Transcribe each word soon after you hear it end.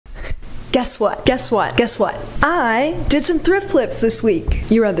Guess what? Guess what? Guess what? I did some thrift flips this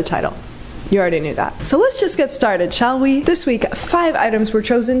week. You read the title. You already knew that. So let's just get started, shall we? This week, 5 items were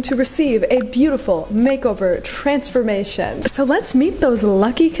chosen to receive a beautiful makeover transformation. So let's meet those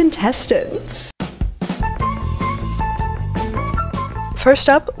lucky contestants. First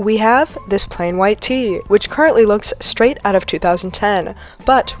up, we have this plain white tee, which currently looks straight out of 2010,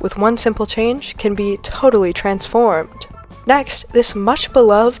 but with one simple change can be totally transformed. Next, this much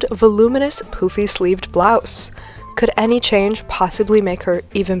beloved voluminous poofy sleeved blouse. Could any change possibly make her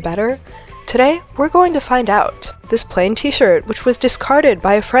even better? Today, we're going to find out. This plain t-shirt, which was discarded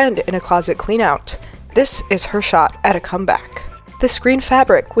by a friend in a closet cleanout. This is her shot at a comeback. This green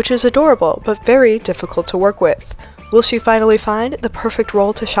fabric, which is adorable but very difficult to work with. Will she finally find the perfect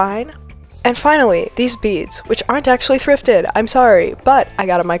role to shine? And finally, these beads, which aren't actually thrifted, I'm sorry, but I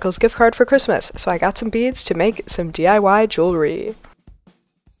got a Michael's gift card for Christmas, so I got some beads to make some DIY jewelry.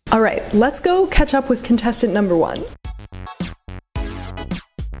 Alright, let's go catch up with contestant number 1.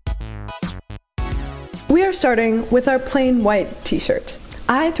 We are starting with our plain white t-shirt.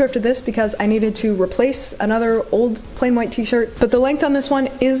 I thrifted this because I needed to replace another old plain white t-shirt, but the length on this one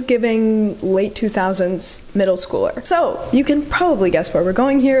is giving late 2000s middle schooler. So you can probably guess where we're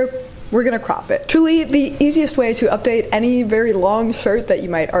going here. We're gonna crop it. Truly the easiest way to update any very long shirt that you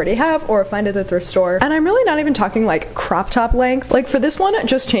might already have or find at the thrift store. And I'm really not even talking like crop top length. Like for this one,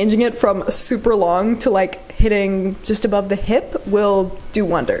 just changing it from super long to like hitting just above the hip will do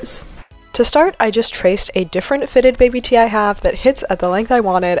wonders. To start, I just traced a different fitted baby tee I have that hits at the length I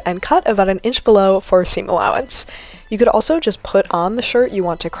wanted and cut about an inch below for seam allowance. You could also just put on the shirt you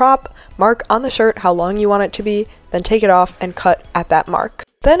want to crop, mark on the shirt how long you want it to be, then take it off and cut at that mark.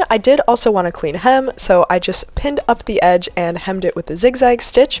 Then I did also want a clean hem, so I just pinned up the edge and hemmed it with a zigzag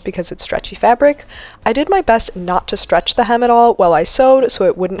stitch because it's stretchy fabric. I did my best not to stretch the hem at all while I sewed so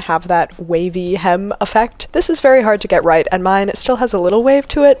it wouldn't have that wavy hem effect. This is very hard to get right and mine still has a little wave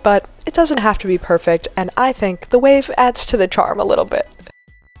to it, but it doesn't have to be perfect and I think the wave adds to the charm a little bit.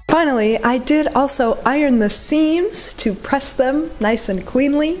 Finally, I did also iron the seams to press them nice and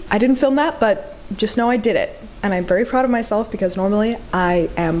cleanly. I didn't film that, but just know I did it. And I'm very proud of myself because normally I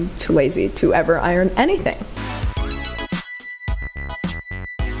am too lazy to ever iron anything.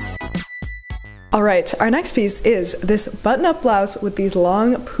 Alright, our next piece is this button-up blouse with these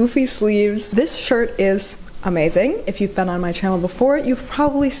long poofy sleeves. This shirt is amazing. If you've been on my channel before, you've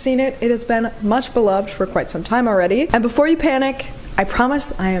probably seen it. It has been much beloved for quite some time already. And before you panic, I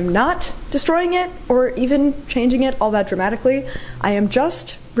promise I am not destroying it or even changing it all that dramatically. I am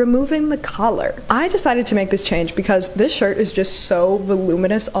just removing the collar. I decided to make this change because this shirt is just so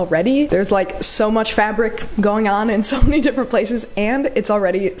voluminous already. There's like so much fabric going on in so many different places and it's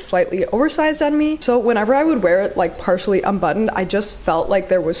already slightly oversized on me. So whenever I would wear it like partially unbuttoned, I just felt like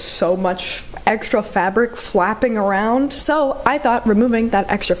there was so much extra fabric flapping around. So I thought removing that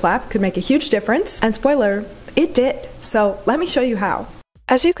extra flap could make a huge difference. And spoiler, it did. So let me show you how.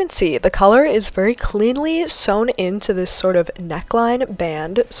 As you can see, the collar is very cleanly sewn into this sort of neckline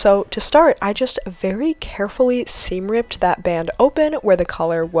band. So to start, I just very carefully seam ripped that band open where the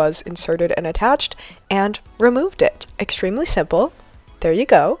collar was inserted and attached and removed it. Extremely simple. There you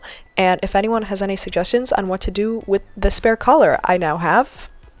go. And if anyone has any suggestions on what to do with the spare collar I now have,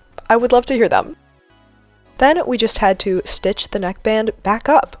 I would love to hear them. Then we just had to stitch the neckband back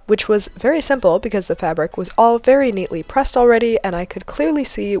up, which was very simple because the fabric was all very neatly pressed already and I could clearly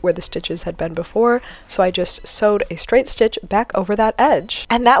see where the stitches had been before, so I just sewed a straight stitch back over that edge.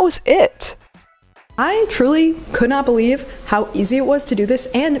 And that was it! I truly could not believe how easy it was to do this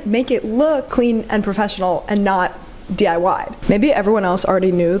and make it look clean and professional and not DIY'd. Maybe everyone else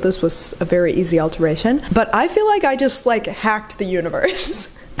already knew this was a very easy alteration, but I feel like I just like hacked the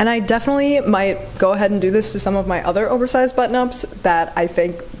universe. And I definitely might go ahead and do this to some of my other oversized button-ups that I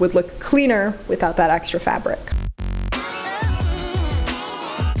think would look cleaner without that extra fabric.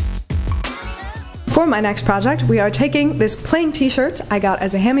 For my next project, we are taking this plain t-shirt I got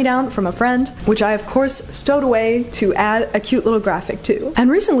as a hand-me-down from a friend, which I of course stowed away to add a cute little graphic to. And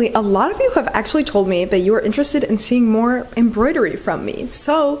recently, a lot of you have actually told me that you are interested in seeing more embroidery from me,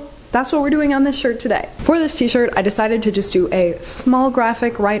 so that's what we're doing on this shirt today. For this t-shirt, I decided to just do a small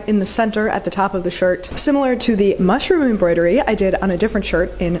graphic right in the center at the top of the shirt, similar to the mushroom embroidery I did on a different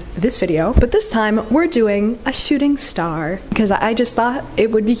shirt in this video. But this time, we're doing a shooting star because I just thought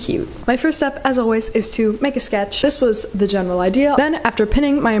it would be cute. My first step, as always, is to make a sketch. This was the general idea. Then, after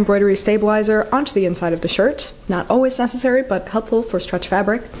pinning my embroidery stabilizer onto the inside of the shirt, not always necessary, but helpful for stretch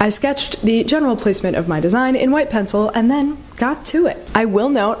fabric. I sketched the general placement of my design in white pencil and then got to it. I will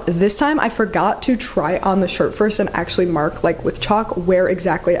note, this time I forgot to try on the shirt first and actually mark, like with chalk, where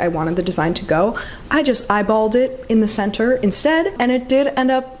exactly I wanted the design to go. I just eyeballed it in the center instead, and it did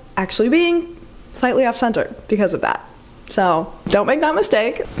end up actually being slightly off center because of that. So don't make that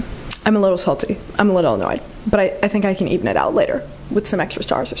mistake. I'm a little salty. I'm a little annoyed, but I think I can even it out later with some extra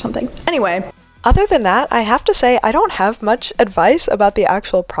stars or something. Anyway. Other than that, I have to say I don't have much advice about the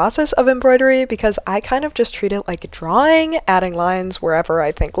actual process of embroidery because I kind of just treat it like a drawing, adding lines wherever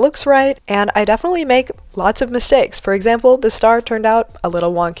I think looks right, and I definitely make lots of mistakes. For example, the star turned out a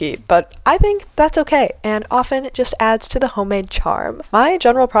little wonky, but I think that's okay, and often it just adds to the homemade charm. My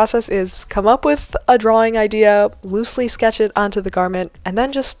general process is come up with a drawing idea, loosely sketch it onto the garment, and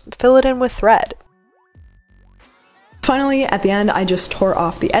then just fill it in with thread. Finally, at the end, I just tore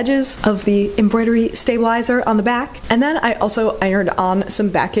off the edges of the embroidery stabilizer on the back, and then I also ironed on some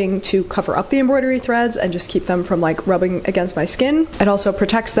backing to cover up the embroidery threads and just keep them from like rubbing against my skin. It also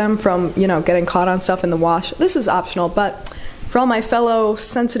protects them from, you know, getting caught on stuff in the wash. This is optional, but for all my fellow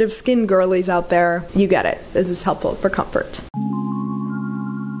sensitive skin girlies out there, you get it. This is helpful for comfort.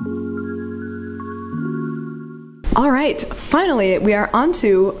 Alright, finally we are on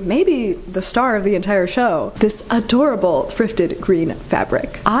to maybe the star of the entire show, this adorable thrifted green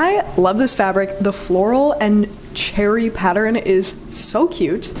fabric. I love this fabric. The floral and cherry pattern is so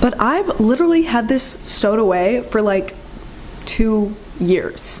cute, but I've literally had this stowed away for like 2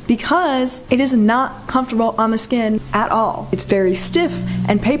 years because it is not comfortable on the skin at all. It's very stiff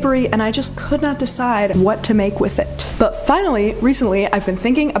and papery, and I just could not decide what to make with it. But finally, recently, I've been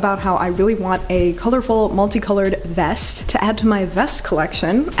thinking about how I really want a colorful, multicolored vest to add to my vest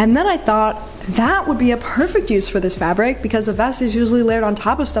collection, and then I thought that would be a perfect use for this fabric because a vest is usually layered on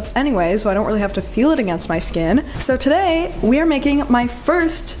top of stuff anyway, so I don't really have to feel it against my skin. So today, we are making my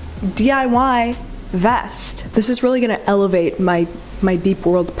first DIY vest. This is really gonna elevate my Beep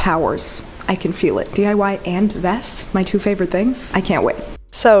World powers. I can feel it. DIY and vests, my two favorite things. I can't wait.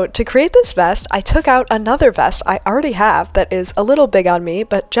 So to create this vest, I took out another vest I already have that is a little big on me,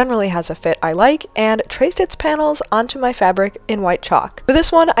 but generally has a fit I like, and traced its panels onto my fabric in white chalk. For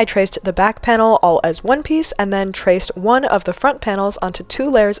this one, I traced the back panel all as one piece, and then traced one of the front panels onto 2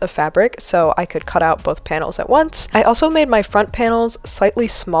 layers of fabric so I could cut out both panels at once. I also made my front panels slightly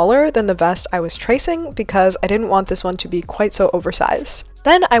smaller than the vest I was tracing because I didn't want this one to be quite so oversized.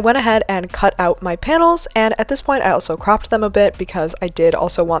 Then I went ahead and cut out my panels, and at this point I also cropped them a bit because I did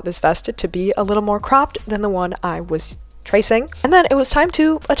also want this vest to be a little more cropped than the one I was tracing. And then it was time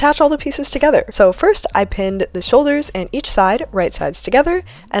to attach all the pieces together. So first I pinned the shoulders and each side, right sides together,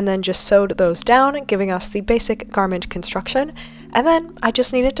 and then just sewed those down, giving us the basic garment construction. And then I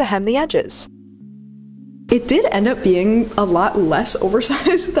just needed to hem the edges. It did end up being a lot less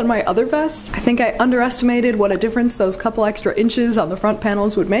oversized than my other vest. I think I underestimated what a difference those couple extra inches on the front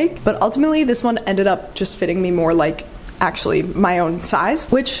panels would make, but ultimately this one ended up just fitting me more like actually my own size,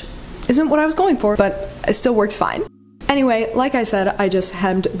 which isn't what I was going for, but it still works fine. Anyway, like I said, I just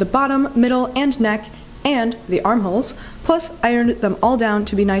hemmed the bottom, middle, and neck, and the armholes, plus ironed them all down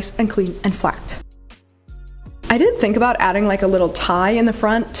to be nice and clean and flat. I did think about adding like a little tie in the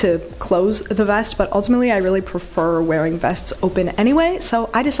front to close the vest, but ultimately I really prefer wearing vests open anyway, so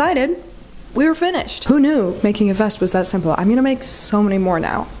I decided we were finished. Who knew making a vest was that simple? I'm gonna make so many more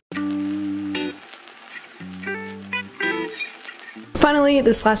now. Finally,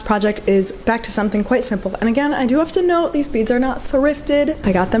 this last project is back to something quite simple. And again, I do have to note these beads are not thrifted.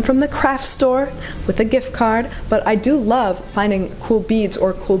 I got them from the craft store with a gift card, but I do love finding cool beads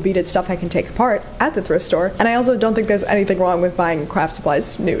or cool beaded stuff I can take apart at the thrift store. And I also don't think there's anything wrong with buying craft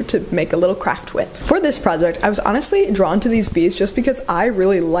supplies new to make a little craft with. For this project, I was honestly drawn to these beads just because I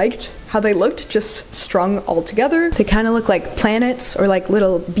really liked how they looked just strung all together. They kind of look like planets or like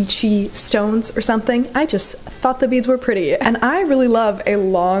little beachy stones or something. I just thought the beads were pretty. And I really love a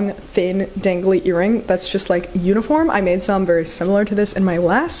long, thin, dangly earring that's just like uniform. I made some very similar to this in my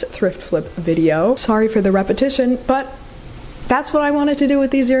last thrift flip video. Sorry for the repetition, but that's what I wanted to do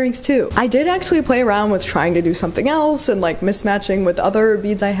with these earrings too. I did actually play around with trying to do something else and like mismatching with other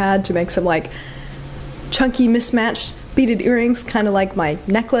beads I had to make some like chunky mismatched beaded earrings, kind of like my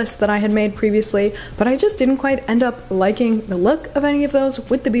necklace that I had made previously, but I just didn't quite end up liking the look of any of those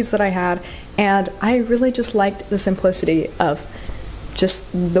with the beads that I had, and I really just liked the simplicity of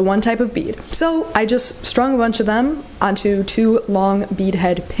just the one type of bead. So I just strung a bunch of them onto 2 long bead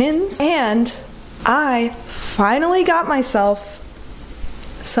head pins, and I finally got myself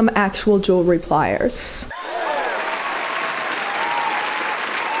some actual jewelry pliers.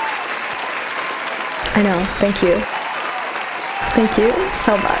 I know, thank you. Thank you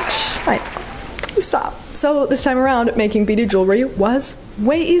so much. Stop. So this time around, making beaded jewelry was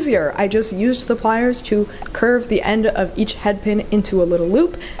way easier. I just used the pliers to curve the end of each head pin into a little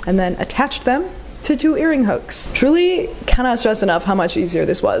loop and then attached them to 2 earring hooks. Truly cannot stress enough how much easier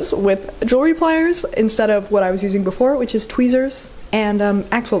this was with jewelry pliers instead of what I was using before, which is tweezers and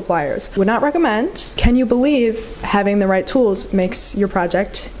actual pliers. Would not recommend. Can you believe having the right tools makes your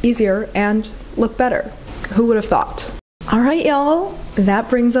project easier and look better? Who would have thought? All right, y'all, that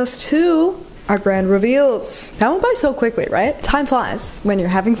brings us to our grand reveals. That went by so quickly, right? Time flies when you're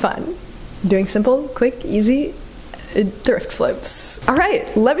having fun. Doing simple, quick, easy thrift flips. All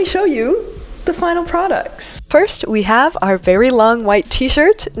right, let me show you the final products. First, we have our very long white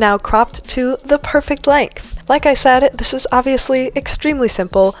t-shirt, now cropped to the perfect length. Like I said, this is obviously extremely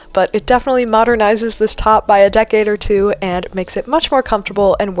simple, but it definitely modernizes this top by a decade or two and makes it much more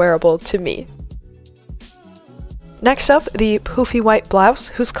comfortable and wearable to me. Next up, the poofy white blouse,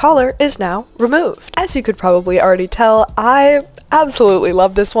 whose collar is now removed. As you could probably already tell, I absolutely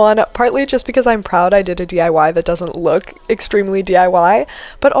love this one, partly just because I'm proud I did a DIY that doesn't look extremely DIY,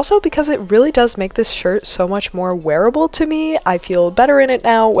 but also because it really does make this shirt so much more wearable to me. I feel better in it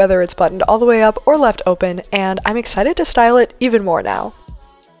now, whether it's buttoned all the way up or left open, and I'm excited to style it even more now.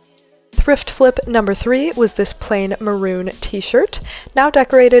 Thrift flip number 3 was this plain maroon t-shirt, now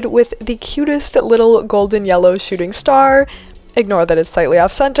decorated with the cutest little golden yellow shooting star. Ignore that it's slightly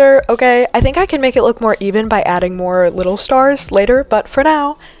off center, okay? I think I can make it look more even by adding more little stars later, but for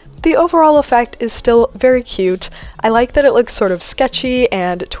now, the overall effect is still very cute. I like that it looks sort of sketchy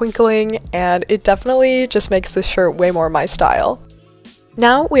and twinkling, and it definitely just makes this shirt way more my style.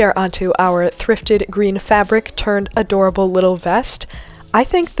 Now we are onto our thrifted green fabric turned adorable little vest. I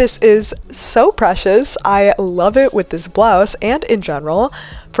think this is so precious. I love it with this blouse and in general.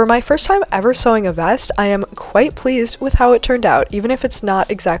 For my first time ever sewing a vest, I am quite pleased with how it turned out, even if it's not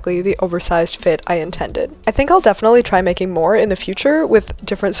exactly the oversized fit I intended. I think I'll definitely try making more in the future with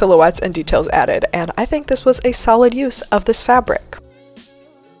different silhouettes and details added, and I think this was a solid use of this fabric.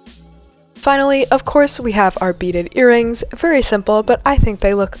 Finally, of course, we have our beaded earrings. Very simple, but I think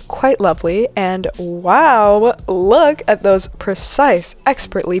they look quite lovely. And wow, look at those precise,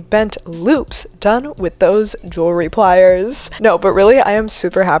 expertly bent loops done with those jewelry pliers. No, but really, I am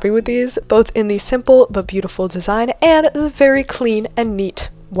super happy with these, both in the simple but beautiful design and the very clean and neat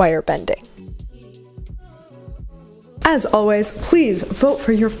wire bending. As always, please vote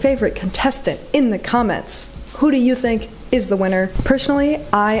for your favorite contestant in the comments. Who do you think is the winner? Personally,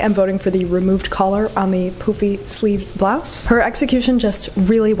 I am voting for the removed collar on the poofy sleeved blouse. Her execution just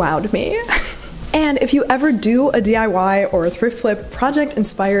really wowed me. And if you ever do a DIY or a thrift flip project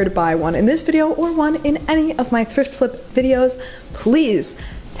inspired by one in this video or one in any of my thrift flip videos, please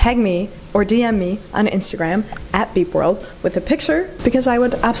tag me or DM me on Instagram at beepworld with a picture, because I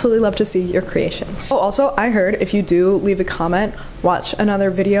would absolutely love to see your creations. Oh, also, I heard if you do leave a comment, watch another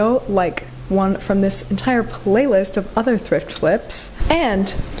video like one from this entire playlist of other thrift flips, and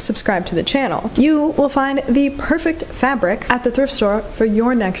subscribe to the channel, you will find the perfect fabric at the thrift store for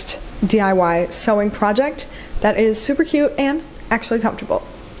your next DIY sewing project that is super cute and actually comfortable.